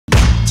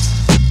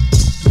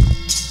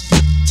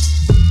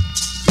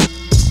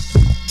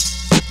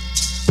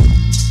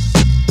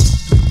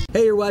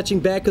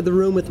watching Back of the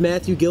Room with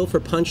Matthew Gill for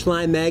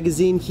Punchline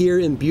magazine here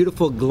in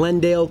beautiful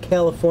Glendale,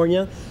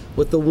 California,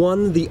 with the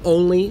one, the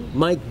only,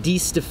 Mike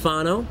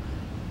DeStefano.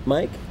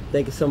 Mike,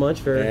 thank you so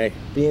much for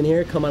being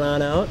here, coming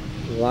on out.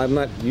 Well, I'm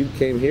not. You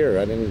came here.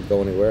 I didn't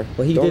go anywhere.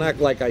 Well, Don't act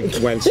like I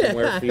went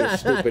somewhere for your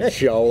stupid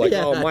show. Like,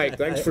 oh, Mike,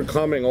 thanks for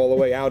coming all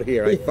the way out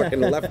here. I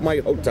fucking left my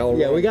hotel room.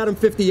 Yeah, we got him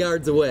 50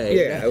 yards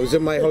away. Yeah, I was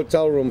in my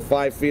hotel room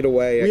 5 feet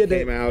away. I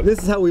came out.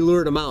 This is how we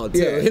lured him out, too.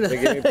 Yeah, you know?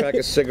 they gave me a pack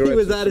of cigarettes. He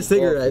was out of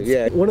cigarettes.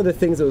 Yeah. One of the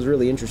things that was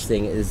really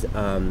interesting is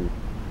I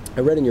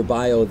read in your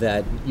bio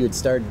that you had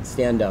started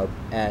stand-up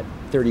at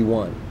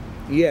 31.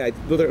 Yeah,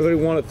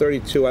 31 or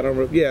 32. I don't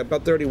remember. Yeah,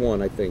 about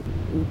 31, I think.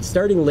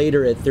 Starting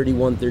later at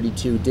 31,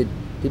 32, did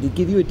it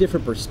give you a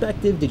different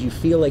perspective? Did you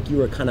feel like you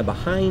were kind of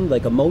behind,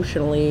 like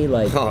emotionally?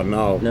 Like, oh,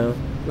 no. No?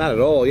 Not at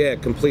all. Yeah,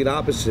 complete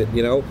opposite,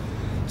 you know?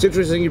 It's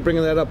interesting you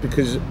bringing that up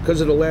because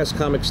of the Last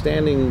Comic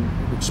Standing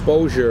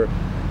exposure,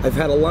 I've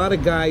had a lot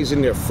of guys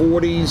in their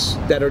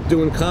 40s that are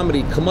doing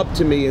comedy come up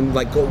to me and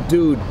like, oh,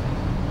 dude,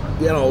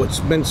 you know,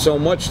 it's meant so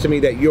much to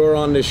me that you're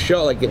on this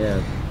show. Like,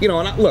 yeah. You know,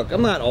 and look,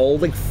 I'm not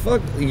old. Like,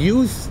 fuck,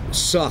 youth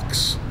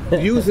sucks.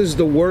 Youth is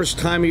the worst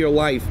time of your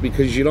life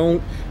because you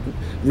don't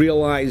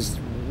realize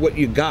what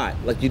you got.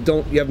 Like, you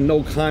have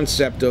no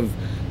concept of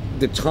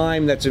the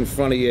time that's in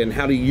front of you and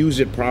how to use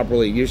it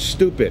properly. You're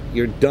stupid.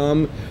 You're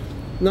dumb.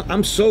 No,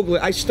 I'm so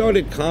glad. I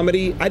started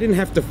comedy. I didn't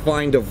have to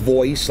find a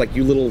voice like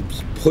you little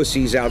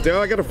pussies out there.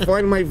 Oh, I got to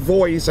find my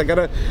voice. I got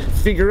to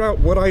figure out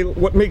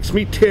what makes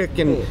me tick.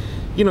 And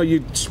you know,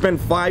 you spend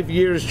 5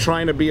 years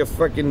trying to be a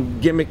fucking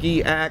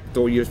gimmicky act,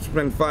 or you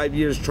spend 5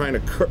 years trying to,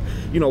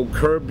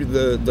 curb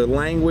the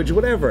language,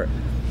 whatever.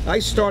 I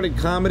started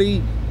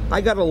comedy.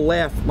 I got to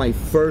laugh my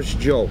first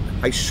joke.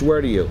 I swear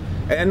to you.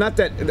 And not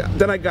that,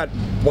 then I got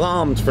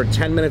bombed for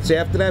 10 minutes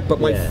after that, but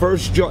my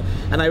first joke,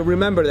 and I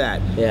remember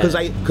that,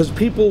 because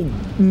people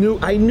knew,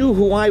 I knew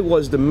who I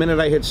was the minute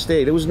I hit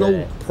stage. There was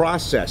no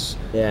process.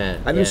 I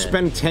didn't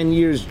spend 10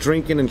 years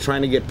drinking and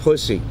trying to get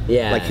pussy.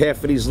 Like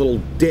half of these little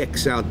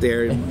dicks out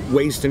there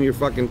wasting your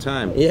fucking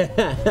time.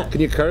 Can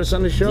you curse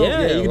on the show?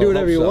 Yeah, you can do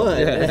whatever you want.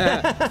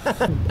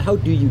 How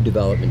do you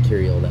develop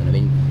material then? I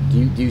mean,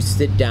 do you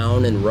sit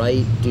down and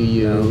write? Do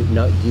you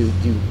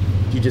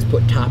do you just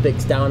put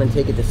topics down and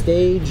take it to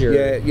stage? Or?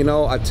 Yeah, you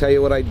know, I'll tell you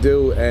what I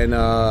do, and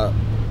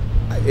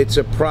it's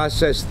a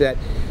process that,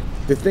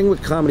 the thing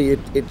with comedy,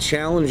 it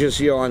challenges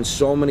you on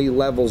so many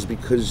levels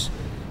because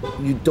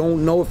you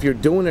don't know if you're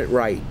doing it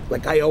right.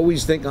 Like, I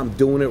always think I'm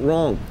doing it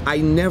wrong. I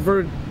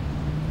never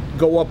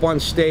go up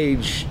on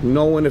stage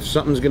knowing if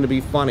something's going to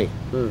be funny.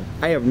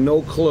 I have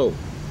no clue.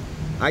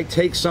 I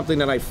take something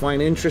that I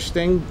find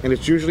interesting, and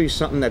it's usually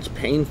something that's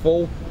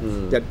painful,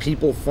 that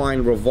people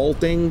find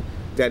revolting,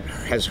 that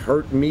has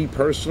hurt me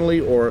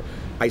personally, or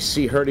I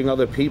see hurting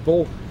other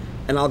people,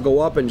 and I'll go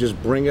up and just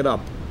bring it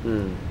up.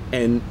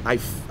 And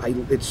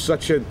it's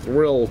such a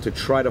thrill to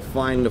try to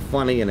find the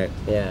funny in it.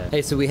 Yeah.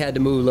 Hey, so we had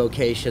to move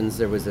locations.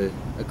 There was a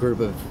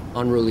group of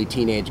unruly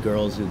teenage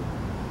girls who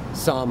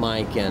saw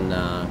Mike and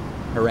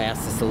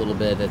harassed us a little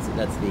bit.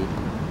 That's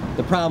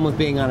the problem with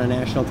being on a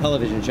national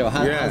television show.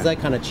 How's that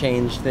kind of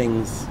change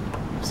things,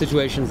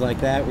 situations like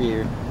that where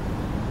you're...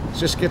 It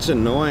just gets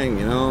annoying,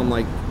 you know? I'm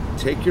like,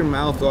 take your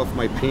mouth off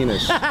my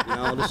penis. You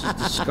know, this is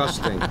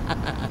disgusting.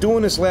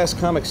 Doing this Last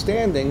Comic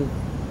Standing,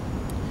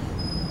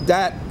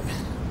 that,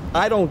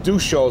 I don't do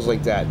shows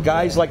like that.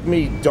 Guys like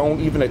me don't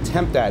even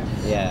attempt that.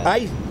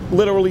 I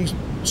literally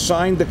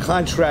signed the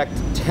contract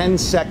 10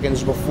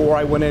 seconds before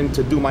I went in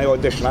to do my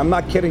audition. I'm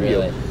not kidding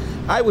you.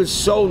 I was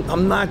so,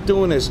 I'm not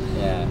doing this.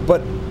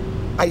 But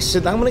I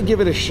said, I'm gonna give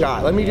it a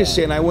shot. Let me just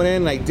say, and I went in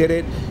and I did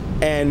it,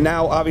 and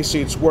now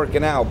obviously it's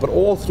working out. But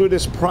all through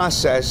this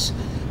process,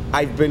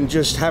 I've been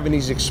just having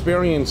these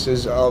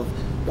experiences of,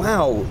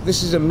 wow,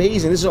 this is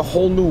amazing. This is a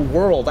whole new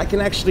world. I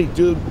can actually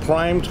do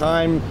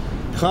primetime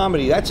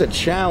comedy. That's a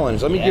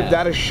challenge. Let me give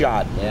that a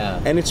shot.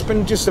 And it's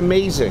been just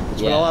amazing.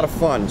 It's been a lot of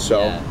fun.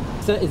 So.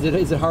 So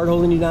is it hard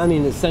holding you down? I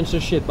mean, does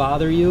censorship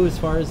bother you as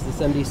far as this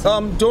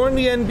NBC? During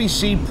the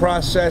NBC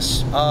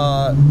process,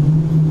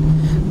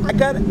 I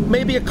got,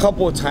 maybe a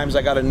couple of times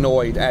I got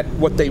annoyed at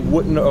what they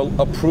wouldn't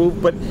approve,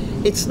 but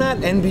it's not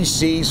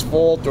NBC's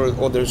fault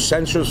or the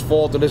censor's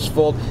fault or this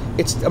fault.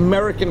 It's the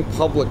American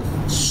public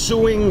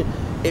suing.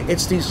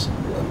 It's these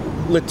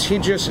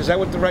litigious, is that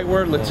what the right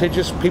word?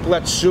 Litigious people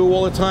that sue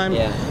all the time?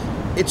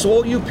 It's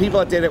all you people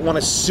out there that want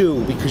to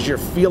sue because your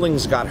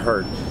feelings got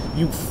hurt.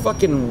 You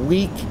fucking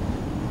weak,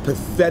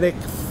 pathetic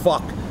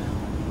fuck.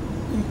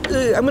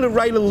 I'm gonna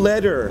write a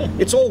letter.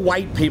 It's all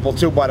white people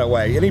too, by the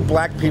way. Any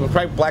black people,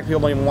 probably black people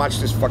don't even watch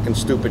this fucking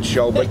stupid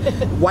show, but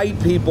white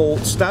people,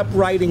 stop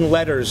writing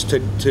letters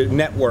to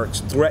networks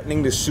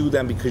threatening to sue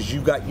them because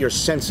your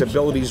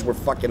sensibilities were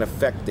fucking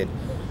affected.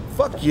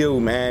 Fuck you,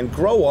 man.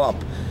 Grow up.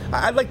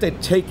 I'd like to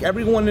take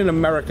everyone in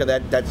America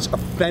that's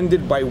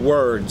offended by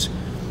words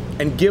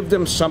and give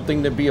them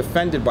something to be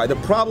offended by. The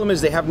problem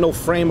is they have no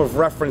frame of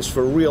reference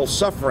for real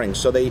suffering,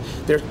 so they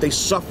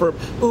suffer.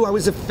 Ooh, I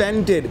was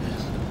offended.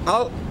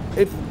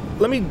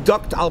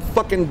 I'll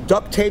fucking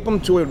duct tape them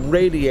to a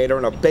radiator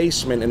in a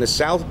basement in the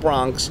South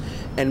Bronx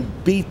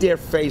and beat their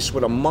face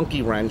with a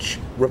monkey wrench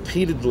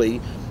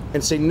repeatedly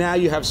and say, now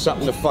you have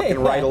something to fucking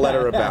write a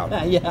letter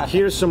about. Yeah.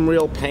 Here's some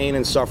real pain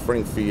and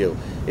suffering for you.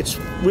 It's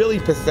really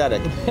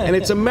pathetic. And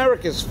it's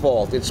America's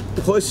fault. It's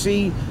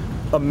pussy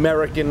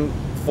American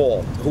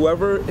fault.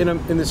 Whoever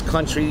in this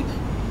country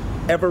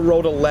ever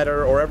wrote a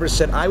letter or ever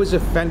said, I was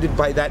offended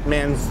by that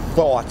man's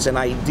thoughts and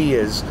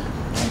ideas,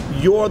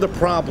 you're the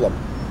problem.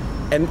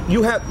 And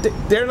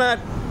they're not,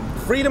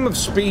 freedom of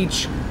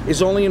speech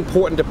is only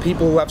important to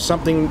people who have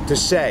something to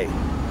say.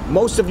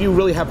 Most of you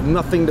really have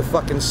nothing to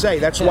fucking say.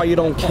 That's why you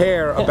don't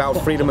care about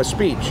freedom of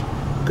speech,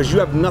 because you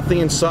have nothing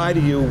inside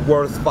of you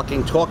worth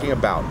fucking talking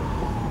about.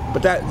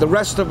 But the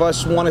rest of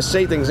us want to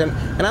say things, and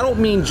I don't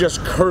mean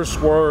just curse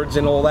words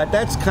and all that.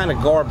 That's kind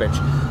of garbage.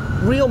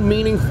 Real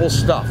meaningful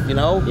stuff, you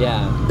know?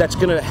 Yeah. That's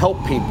gonna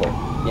help people.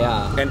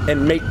 Yeah.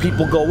 And make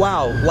people go,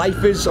 wow,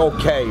 life is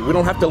okay. We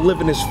don't have to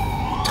live in this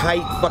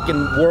tight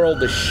fucking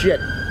world of shit.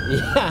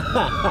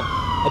 Yeah.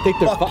 I think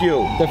they're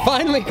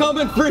finally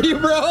coming for you,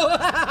 bro.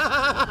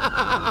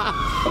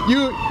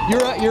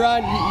 You're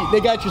on.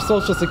 They got your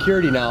Social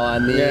Security now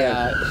on the.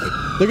 Yeah.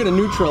 They're gonna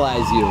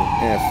neutralize you.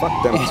 Yeah,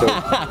 fuck them too.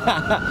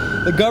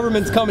 The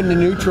government's coming to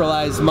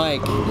neutralize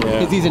Mike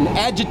because he's an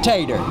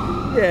agitator.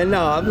 Yeah,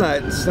 no, I'm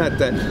not. It's not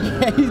that.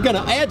 He's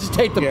gonna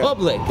agitate the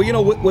public. But you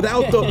know,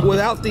 without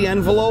the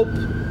envelope,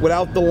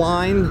 without the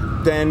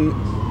line, then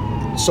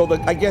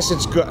I guess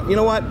it's good. You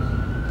know what?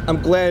 I'm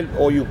glad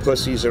all you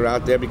pussies are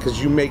out there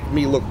because you make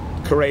me look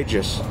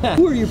courageous.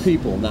 Who are your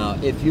people now?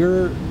 If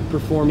you're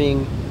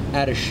performing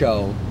at a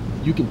show,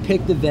 you can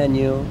pick the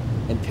venue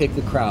and pick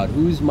the crowd.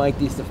 Who's Mike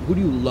DeStefano? Who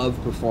do you love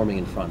performing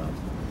in front of?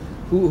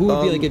 Who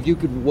would be like if you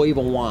could wave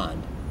a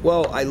wand?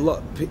 Well, I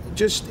love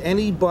just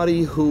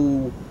anybody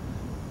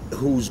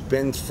who's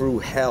been through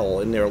hell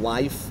in their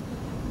life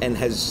and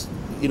has,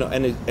 you know,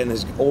 and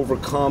has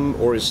overcome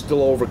or is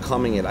still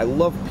overcoming it. I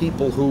love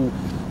people who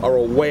are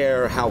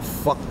aware how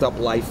fucked up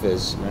life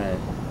is, right,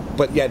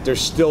 but yet there's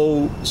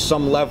still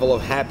some level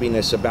of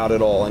happiness about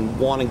it all and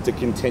wanting to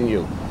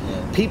continue.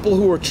 Yeah. People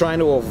who are trying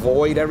to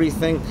avoid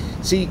everything.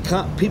 See,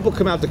 people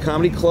come out to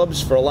comedy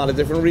clubs for a lot of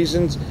different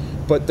reasons,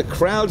 but the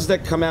crowds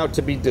that come out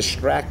to be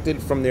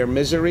distracted from their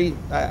misery,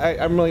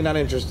 I'm really not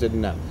interested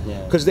in them,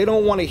 because they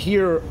don't want to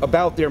hear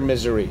about their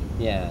misery.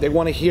 Yeah. They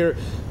want to hear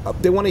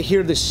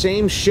the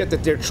same shit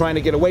that they're trying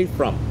to get away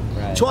from.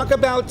 Right. Talk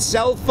about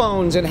cell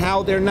phones and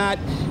how they're not,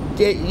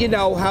 you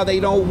know, how they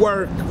don't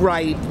work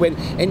right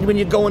when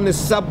you go in the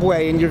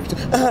subway and you're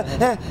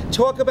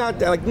talk about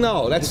that. Like,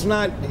 no, that's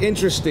not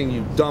interesting,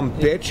 you dumb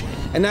bitch.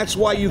 And that's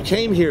why you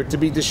came here, to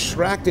be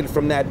distracted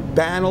from that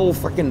banal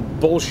fucking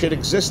bullshit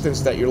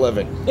existence that you're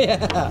living.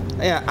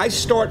 Yeah, I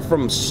start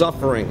from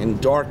suffering and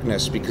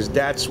darkness because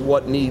that's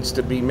what needs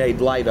to be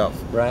made light of.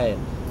 Right.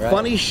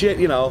 Funny shit,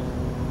 you know,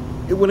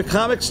 when a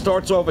comic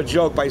starts off a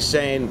joke by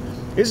saying,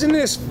 isn't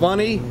this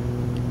funny?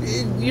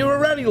 You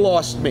already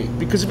lost me,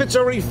 because if it's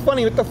already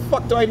funny, what the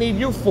fuck do I need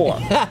you for?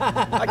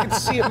 I can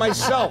see it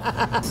myself.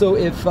 So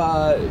if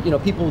you know,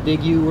 people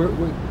dig you,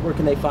 where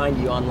can they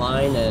find you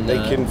online? And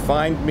they can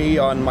find me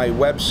on my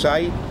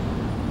website,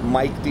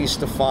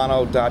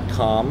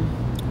 MikeDeStefano.com,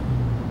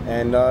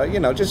 and you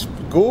know, just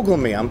Google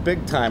me. I'm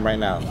big time right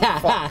now.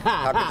 Fuck.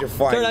 How could you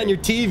find Turn me? on your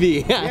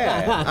TV.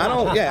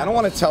 I don't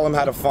want to tell them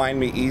how to find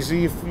me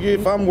easy.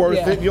 If I'm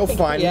worth it, you'll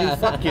find me.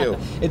 Fuck you.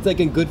 It's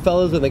like in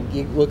Goodfellas when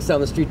he looks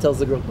down the street, tells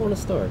the girl, "Go in a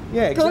store."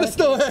 Yeah, exactly. Go in a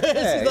store.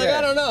 Yeah, She's like,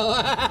 I don't know.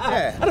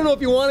 I don't know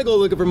if you want to go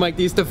looking for Mike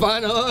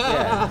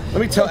DeStefano.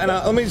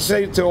 Let me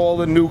say to all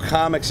the new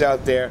comics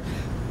out there,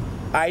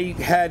 I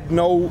had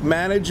no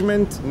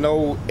management,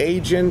 no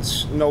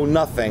agents, no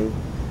nothing,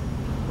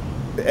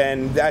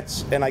 and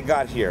I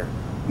got here.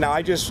 Now,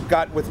 I just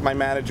got with my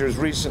managers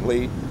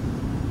recently,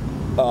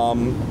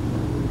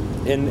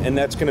 and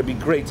that's going to be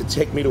great to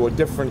take me to a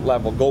different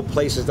level, go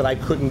places that I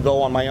couldn't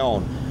go on my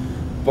own.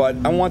 But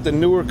I want the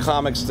newer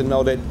comics to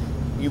know that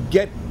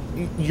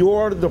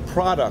you're the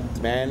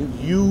product, man.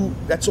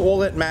 That's all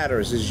that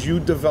matters, is you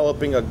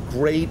developing a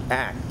great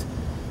act.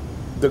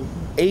 The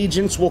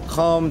agents will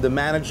come, the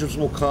managers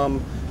will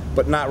come,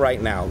 but not right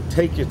now.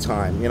 Take your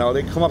time. You know,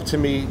 they come up to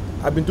me,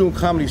 I've been doing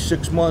comedy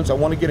 6 months, I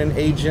want to get an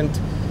agent.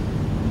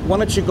 Why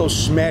don't you go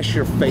smash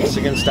your face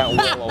against that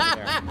wall over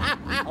there?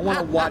 I want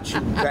to watch you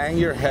bang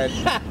your head.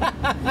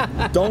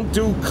 Don't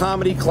do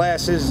comedy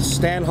classes.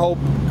 Stanhope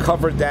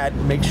covered that.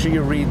 Make sure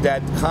you read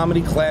that.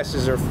 Comedy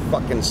classes are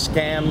fucking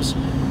scams.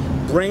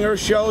 Bringer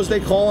shows,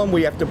 they call them, where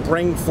you have to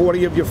bring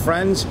 40 of your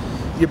friends.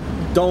 You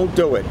don't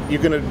do it.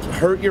 You're going to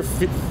hurt your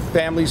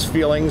family's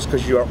feelings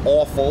because you're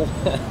awful.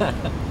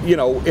 You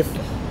know, if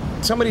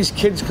some of these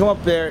kids come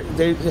up there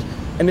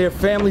and their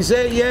families,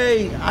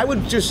 hey, I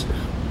would just...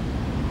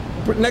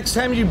 Next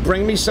time you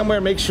bring me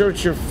somewhere, make sure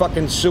it's your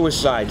fucking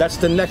suicide. That's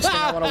the next thing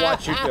I want to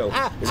watch you do.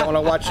 Is I want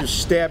to watch you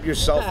stab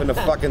yourself in the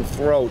fucking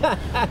throat.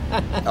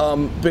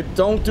 But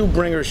don't do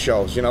bringer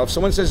shows. You know, if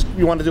someone says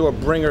you want to do a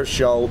bringer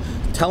show,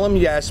 tell them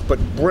yes, but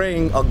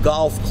bring a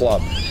golf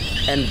club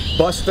and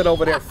bust it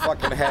over their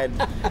fucking head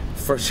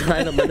for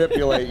trying to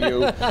manipulate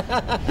you.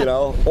 You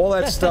know, all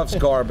that stuff's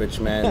garbage,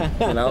 man.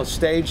 You know,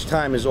 stage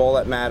time is all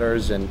that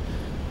matters, and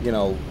you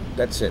know,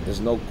 that's it. There's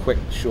no quick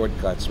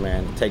shortcuts,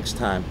 man. It takes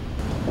time.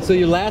 So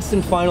your last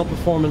and final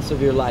performance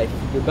of your life,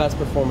 your best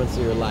performance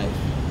of your life,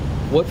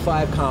 what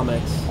 5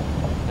 comics,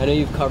 I know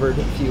you've covered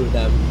a few of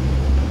them,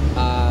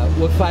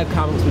 what 5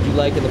 comics would you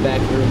like in the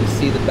back of the room to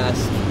see the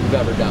best you've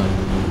ever done?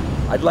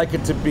 I'd like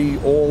it to be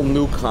all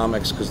new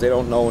comics because they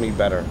don't know any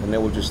better and they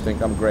will just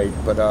think I'm great.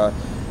 But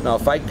no,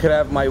 if I could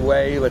have my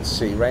way, let's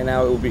see. Right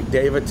now it would be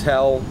Dave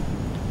Attell,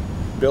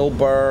 Bill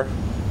Burr,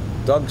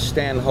 Doug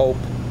Stanhope,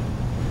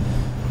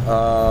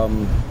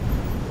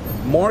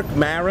 Mark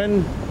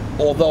Maron,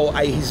 although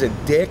he's a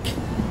dick,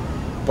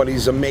 but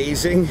he's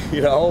amazing,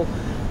 you know?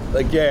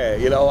 Like, yeah,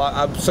 you know,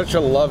 I'm such a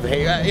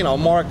love-hate. You know,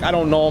 Mark, I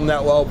don't know him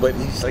that well, but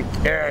he's like,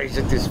 yeah, he's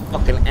like this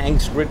fucking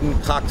angst-ridden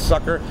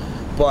cocksucker,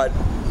 but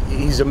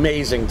he's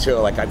amazing, too.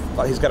 Like,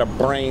 he's got a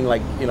brain,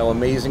 like, you know,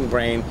 amazing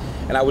brain,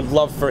 and I would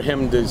love for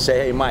him to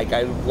say, hey, Mike,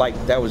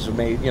 that was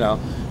amazing, you know,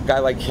 a guy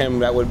like him,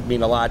 that would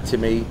mean a lot to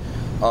me.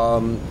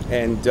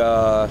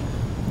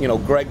 You know,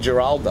 Greg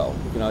Giraldo,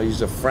 you know,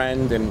 he's a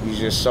friend, and he's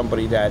just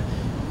somebody that,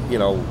 you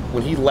know,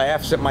 when he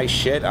laughs at my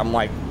shit, I'm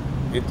like,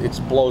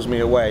 it blows me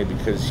away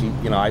because he,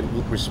 you know, I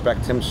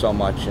respect him so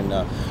much, and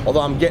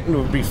although I'm getting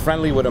to be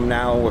friendly with him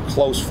now, we're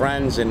close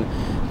friends, and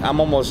I'm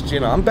almost, you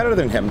know, I'm better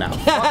than him now.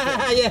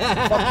 Fuck,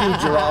 yeah. Fuck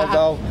you,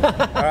 Giraldo.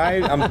 All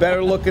right, I'm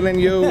better looking than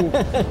you.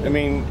 I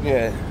mean,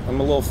 yeah, I'm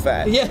a little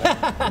fat. Yeah.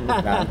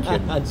 Nah, I'm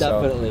kidding.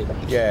 Definitely. So,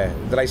 yeah.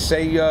 Did I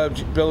say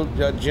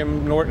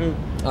Jim Norton?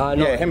 No.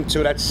 Yeah, him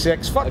too. That's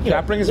 6. Fuck you. I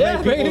bring as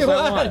many people as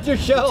I want. It's your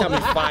show. Tell me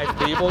 5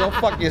 people. Go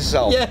fuck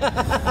yourself.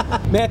 Yeah.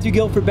 Matthew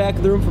Gill for Back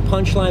of the Room for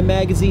Punchline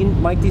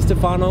Magazine. Mike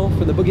DeStefano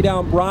for the Boogie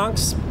Down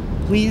Bronx.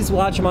 Please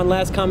watch him on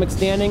Last Comic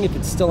Standing if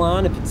it's still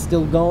on, if it's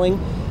still going.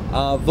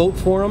 Vote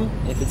for him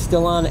if it's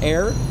still on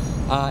air.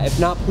 If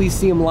not, please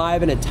see him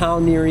live in a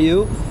town near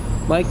you.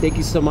 Mike, thank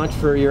you so much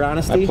for your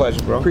honesty. My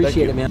pleasure, bro.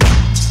 Appreciate it, man.